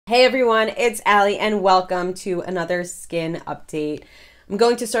Hey everyone, it's Allie and welcome to another skin update. I'm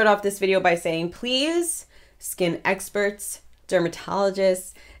going to start off this video by saying please, skin experts,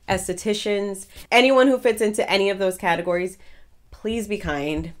 dermatologists, estheticians, anyone who fits into any of those categories, please be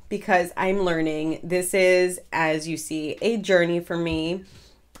kind because I'm learning. This is, as you see, a journey for me.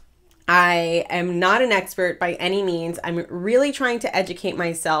 I am not an expert by any means. I'm really trying to educate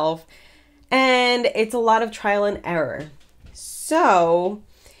myself and it's a lot of trial and error. So,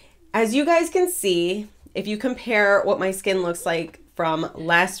 as you guys can see, if you compare what my skin looks like from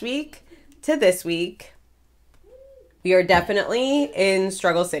last week to this week, we are definitely in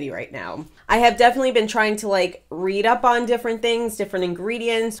struggle city right now. I have definitely been trying to read up on different things, different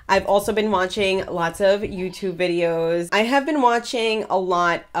ingredients. I've also been watching lots of YouTube videos. I have been watching a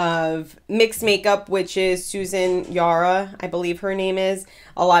lot of Mixed Makeup, which is Susan Yara, I believe her name is.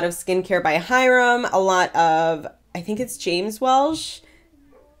 A lot of Skincare by Hiram, a lot of, I think it's James Welsh.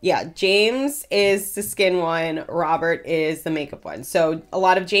 Yeah, James is the skin one, Robert is the makeup one. So a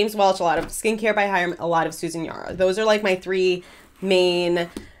lot of James Welch, a lot of Skincare by Hiram, a lot of Susan Yara. Those are like my three main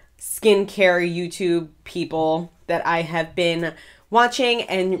skincare YouTube people that I have been watching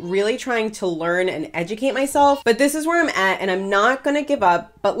and really trying to learn and educate myself. But this is where I'm at and I'm not gonna give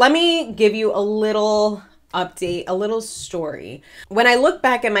up. But let me give you a little update, a little story. When I look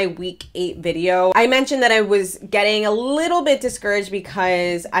back at my week 8 video, I mentioned that I was getting a little bit discouraged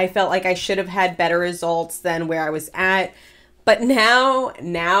because I felt like I should have had better results than where I was at. But now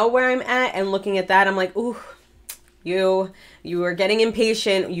where I'm at and looking at that, I'm like, ooh, you are getting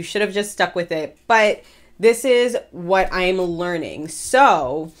impatient. You should have just stuck with it. But this is what I'm learning.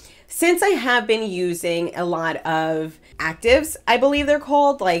 So since I have been using a lot of actives, I believe they're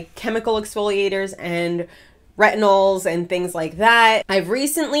called, like chemical exfoliators and retinols and things like that, I've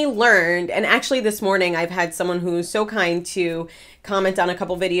recently learned, and actually this morning I've had someone who's so kind to comment on a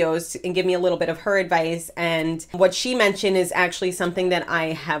couple videos and give me a little bit of her advice, and what she mentioned is actually something that I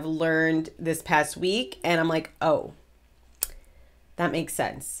have learned this past week, and I'm like, oh, that makes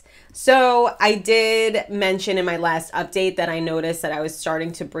sense. So I did mention in my last update that I noticed that I was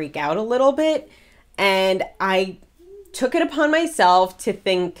starting to break out a little bit, and I took it upon myself to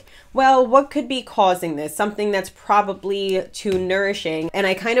think, well, what could be causing this? Something that's probably too nourishing. And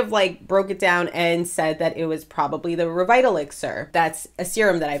I kind of broke it down and said that it was probably the Revitalixer. That's a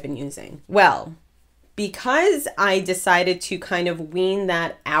serum that I've been using. Well, because I decided to kind of wean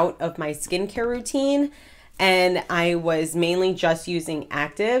that out of my skincare routine and I was mainly just using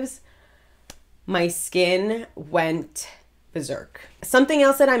actives, my skin went berserk. Something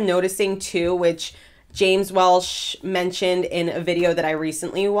else that I'm noticing too, which James Welsh mentioned in a video that I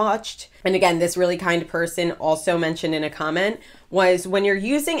recently watched, and again, this really kind person also mentioned in a comment, was when you're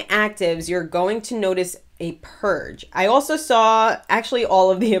using actives, you're going to notice a purge. I also saw actually all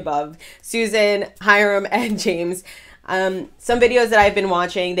of the above, Susan, Hiram, and James. Some videos that I've been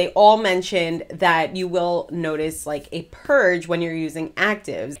watching, they all mentioned that you will notice like a purge when you're using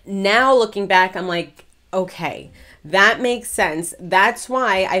actives. Now looking back, I'm like, okay, that makes sense. That's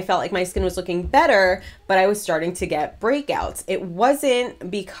why I felt like my skin was looking better, but I was starting to get breakouts. It wasn't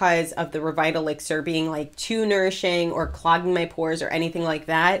because of the Revitalixer being like too nourishing or clogging my pores or anything like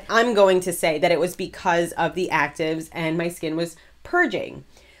that. I'm going to say that it was because of the actives and my skin was purging.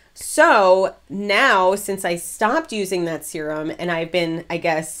 So now, since I stopped using that serum and I've been, I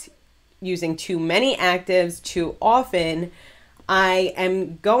guess, using too many actives too often, I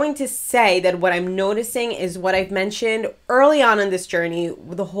am going to say that what I'm noticing is what I've mentioned early on in this journey,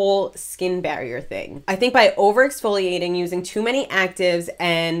 the whole skin barrier thing. I think by over exfoliating, using too many actives,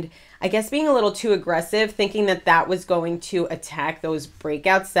 and I guess being a little too aggressive, thinking that that was going to attack those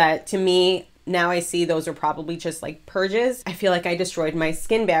breakouts that to me, now I see those are probably just like purges. I feel like I destroyed my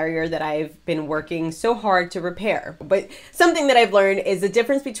skin barrier that I've been working so hard to repair. But something that I've learned is the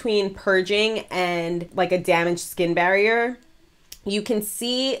difference between purging and like a damaged skin barrier. You can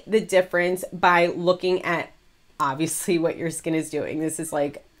see the difference by looking at obviously what your skin is doing. This is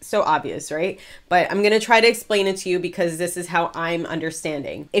like so obvious, right? But I'm going to try to explain it to you because this is how I'm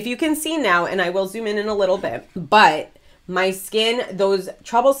understanding. If you can see now, and I will zoom in a little bit, but my skin, those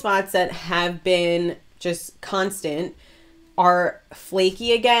trouble spots that have been just constant are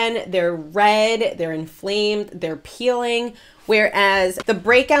flaky again. They're red, they're inflamed, they're peeling. Whereas the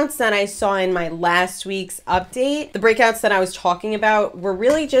breakouts that I saw in my last week's update, the breakouts that I was talking about were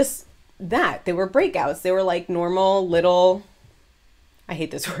really just that. They were breakouts. They were like normal little, I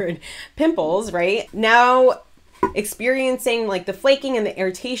hate this word, pimples, right? Now experiencing like the flaking and the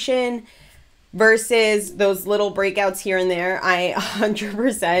irritation, versus those little breakouts here and there. I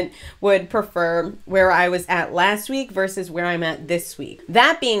 100% would prefer where I was at last week versus where I'm at this week.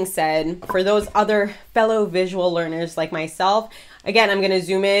 That being said, for those other fellow visual learners like myself, again, I'm going to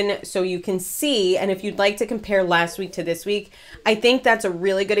zoom in so you can see. And if you'd like to compare last week to this week, I think that's a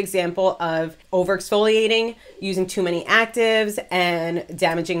really good example of over-exfoliating, using too many actives, and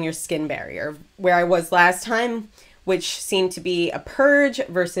damaging your skin barrier. Where I was last time, which seemed to be a purge,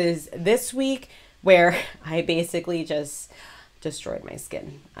 versus this week where I basically just destroyed my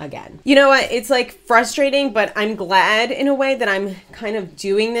skin again. You know what? It's like frustrating, but I'm glad in a way that I'm kind of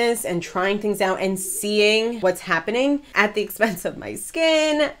doing this and trying things out and seeing what's happening at the expense of my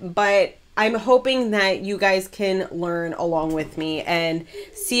skin. But I'm hoping that you guys can learn along with me and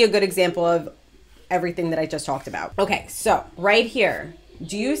see a good example of everything that I just talked about. Okay, so right here,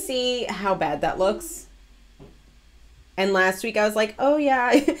 do you see how bad that looks? And last week I was like, oh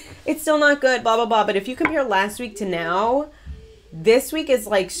yeah, it's still not good, blah, blah, blah. But if you compare last week to now, this week is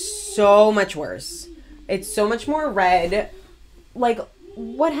like so much worse. It's so much more red. Like,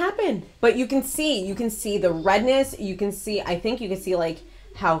 what happened? But you can see the redness. You can see, I think you can see like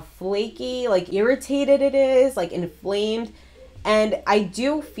how flaky, like irritated it is, like inflamed. And I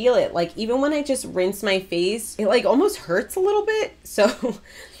do feel it. Like even when I just rinse my face, it like almost hurts a little bit. So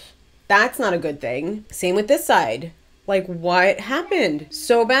that's not a good thing. Same with this side. Like, what happened?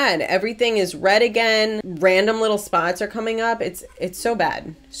 So bad. Everything is red again. Random little spots are coming up. It's so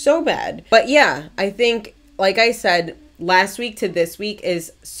bad. So bad. But yeah, I think, like I said, last week to this week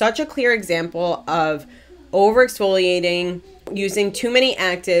is such a clear example of over exfoliating, using too many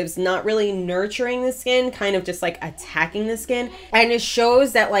actives, not really nurturing the skin, kind of just like attacking the skin. And it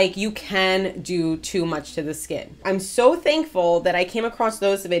shows that like you can do too much to the skin. I'm so thankful that I came across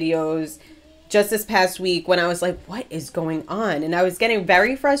those videos just this past week when I was like, what is going on? And I was getting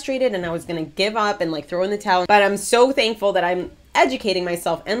very frustrated and I was gonna give up and like throw in the towel. But I'm so thankful that I'm educating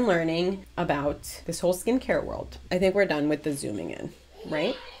myself and learning about this whole skincare world. I think we're done with the zooming in,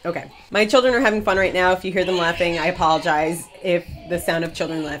 right? Okay. My children are having fun right now. If you hear them laughing, I apologize if the sound of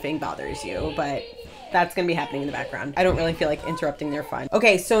children laughing bothers you, but that's going to be happening in the background. I don't really feel like interrupting their fun.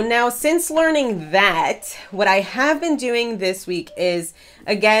 Okay, so now since learning that, what I have been doing this week is,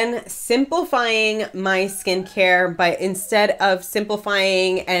 again, simplifying my skincare, but instead of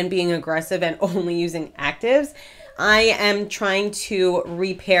simplifying and being aggressive and only using actives, I am trying to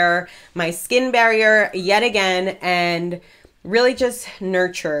repair my skin barrier yet again and really just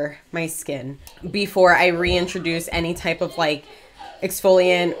nurture my skin before I reintroduce any type of like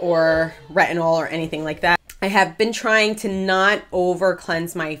exfoliant or retinol or anything like that. I have been trying to not over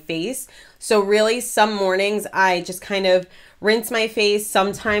cleanse my face. So really some mornings I just kind of rinse my face,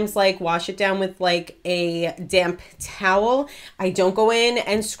 sometimes like wash it down with like a damp towel. I don't go in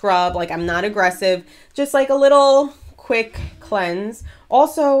and scrub, like I'm not aggressive, just like a little quick cleanse.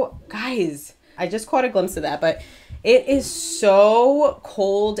 Also, guys, I just caught a glimpse of that, but it is so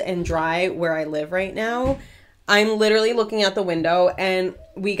cold and dry where I live right now. I'm literally looking out the window and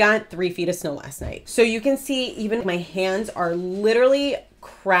we got 3 feet of snow last night. So you can see even my hands are literally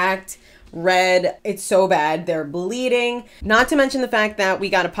cracked, red. It's so bad. They're bleeding. Not to mention the fact that we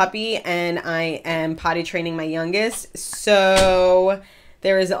got a puppy and I am potty training my youngest. So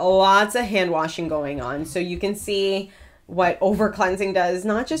there is lots of hand washing going on. So you can see what over cleansing does,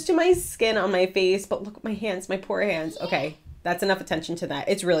 not just to my skin on my face, but look at my hands, my poor hands. Okay. That's enough attention to that.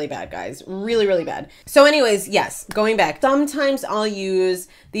 It's really bad, guys. Really, really bad. So anyways, yes, going back. Sometimes I'll use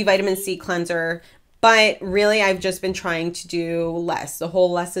the vitamin C cleanser, but really I've just been trying to do less. The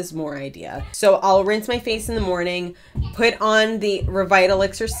whole less is more idea. So I'll rinse my face in the morning, put on the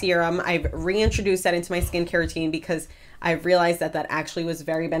Revitalixer serum. I've reintroduced that into my skincare routine because I've realized that that actually was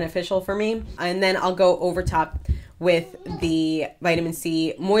very beneficial for me. And then I'll go over top with the vitamin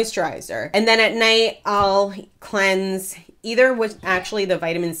C moisturizer. And then at night I'll cleanse either with actually the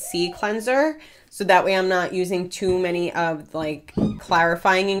vitamin C cleanser, so that way I'm not using too many of like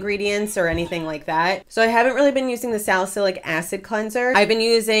clarifying ingredients or anything like that. So I haven't really been using the salicylic acid cleanser. I've been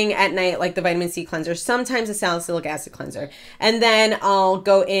using at night like the vitamin C cleanser, sometimes a salicylic acid cleanser. And then I'll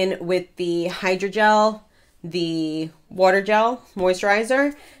go in with the hydrogel, the water gel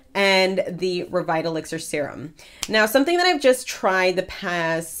moisturizer, and the Revitalixer serum. Now, something that I've just tried the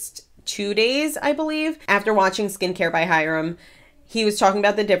past 2 days, I believe, after watching Skincare by Hiram, he was talking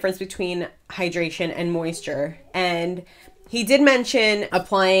about the difference between hydration and moisture. And he did mention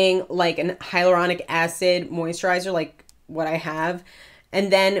applying like an hyaluronic acid moisturizer, like what I have,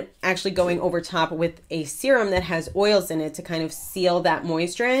 and then actually going over top with a serum that has oils in it to kind of seal that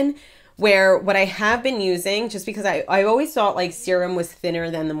moisture in. where what I have been using, just because I always thought like serum was thinner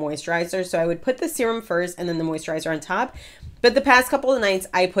than the moisturizer, so I would put the serum first and then the moisturizer on top. But the past couple of nights,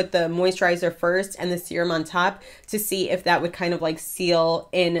 I put the moisturizer first and the serum on top to see if that would kind of like seal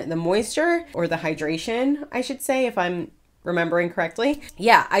in the moisture, or the hydration, I should say, if I'm remembering correctly.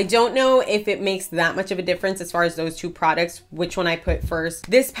 Yeah, I don't know if it makes that much of a difference as far as those two products, which one I put first.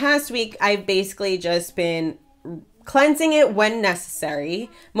 This past week, I've basically just been cleansing it when necessary,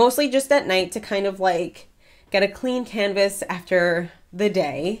 mostly just at night to kind of like get a clean canvas after the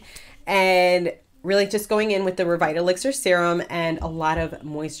day, and really just going in with the Revita Elixir Serum and a lot of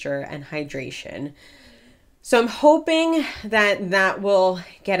moisture and hydration. So I'm hoping that that will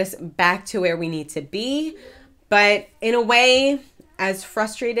get us back to where we need to be. But in a way, as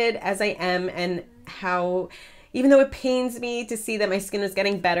frustrated as I am, and how, even though it pains me to see that my skin is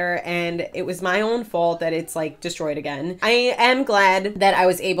getting better and it was my own fault that it's like destroyed again, I am glad that I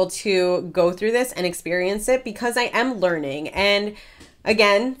was able to go through this and experience it, because I am learning. And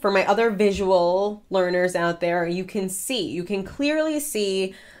again, for my other visual learners out there, you can clearly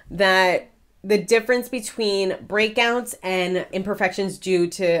see that the difference between breakouts and imperfections due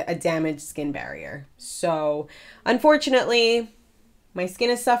to a damaged skin barrier. So unfortunately, my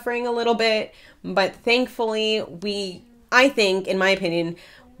skin is suffering a little bit, but thankfully I think, in my opinion,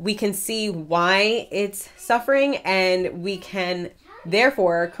 we can see why it's suffering and we can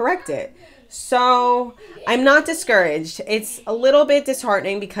therefore correct it. So I'm not discouraged. It's a little bit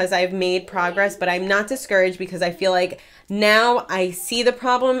disheartening because I've made progress, but I'm not discouraged because I feel like now I see the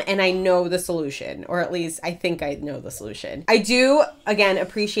problem and I know the solution, or at least I think I know the solution. I do, again,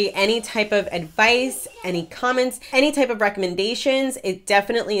 appreciate any type of advice, any comments, any type of recommendations. It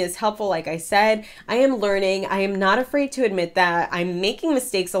definitely is helpful. Like I said, I am learning. I am not afraid to admit that I'm making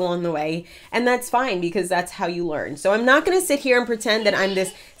mistakes along the way, and that's fine because that's how you learn. So I'm not going to sit here and pretend that I'm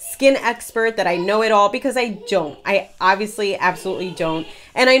this skin expert, that I know it all, because I don't. I obviously absolutely don't.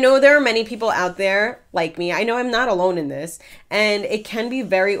 And I know there are many people out there like me. I know I'm not alone in this, and it can be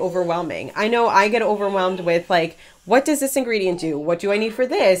very overwhelming. I know I get overwhelmed with like, what does this ingredient do? What do I need for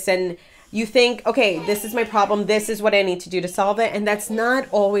this? And you think, okay, this is my problem. This is what I need to do to solve it. And that's not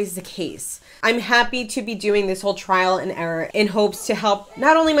always the case. I'm happy to be doing this whole trial and error in hopes to help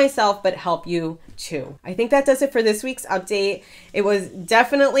not only myself, but help you too. I think that does it for this week's update. It was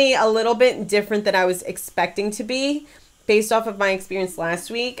definitely a little bit different than I was expecting to be based off of my experience last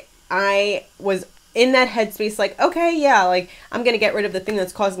week. I was in that headspace like, okay, yeah, like I'm going to get rid of the thing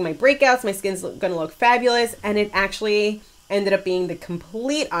that's causing my breakouts. My skin's going to look fabulous. And it actually ended up being the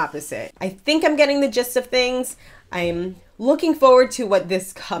complete opposite. I think I'm getting the gist of things. I'm looking forward to what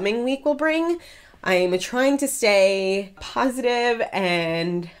this coming week will bring. I'm trying to stay positive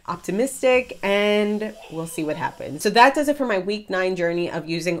and optimistic, and we'll see what happens. So that does it for my week 9 journey of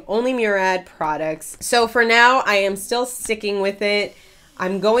using only Murad products. So for now, I am still sticking with it.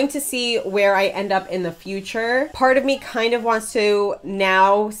 I'm going to see where I end up in the future. Part of me kind of wants to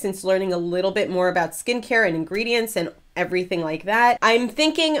now, since learning a little bit more about skincare and ingredients and everything like that, I'm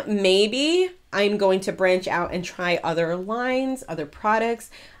thinking maybe I'm going to branch out and try other lines, other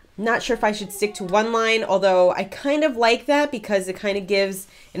products. Not sure if I should stick to one line, although I kind of like that because it kind of gives,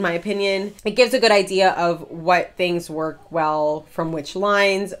 in my opinion, it gives a good idea of what things work well from which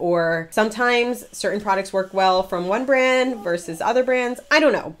lines, or sometimes certain products work well from one brand versus other brands. I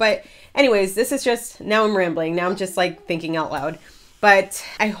don't know. But anyways, this is just, now I'm rambling. Now I'm just like thinking out loud. But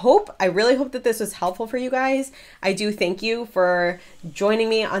I really hope that this was helpful for you guys. I do thank you for joining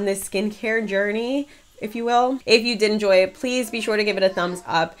me on this skincare journey, if you will. If you did enjoy it, please be sure to give it a thumbs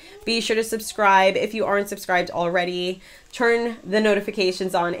up. Be sure to subscribe if you aren't subscribed already. Turn the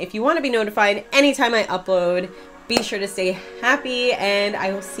notifications on if you want to be notified anytime I upload. Be sure to stay happy, and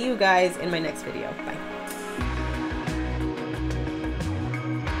I will see you guys in my next video. Bye.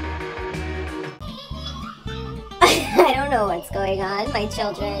 I don't know what's going on. My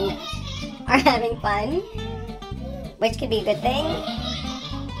children are having fun, which could be a good thing,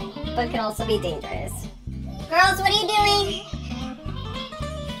 but could also be dangerous. Girls, what are you doing?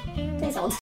 Please hold.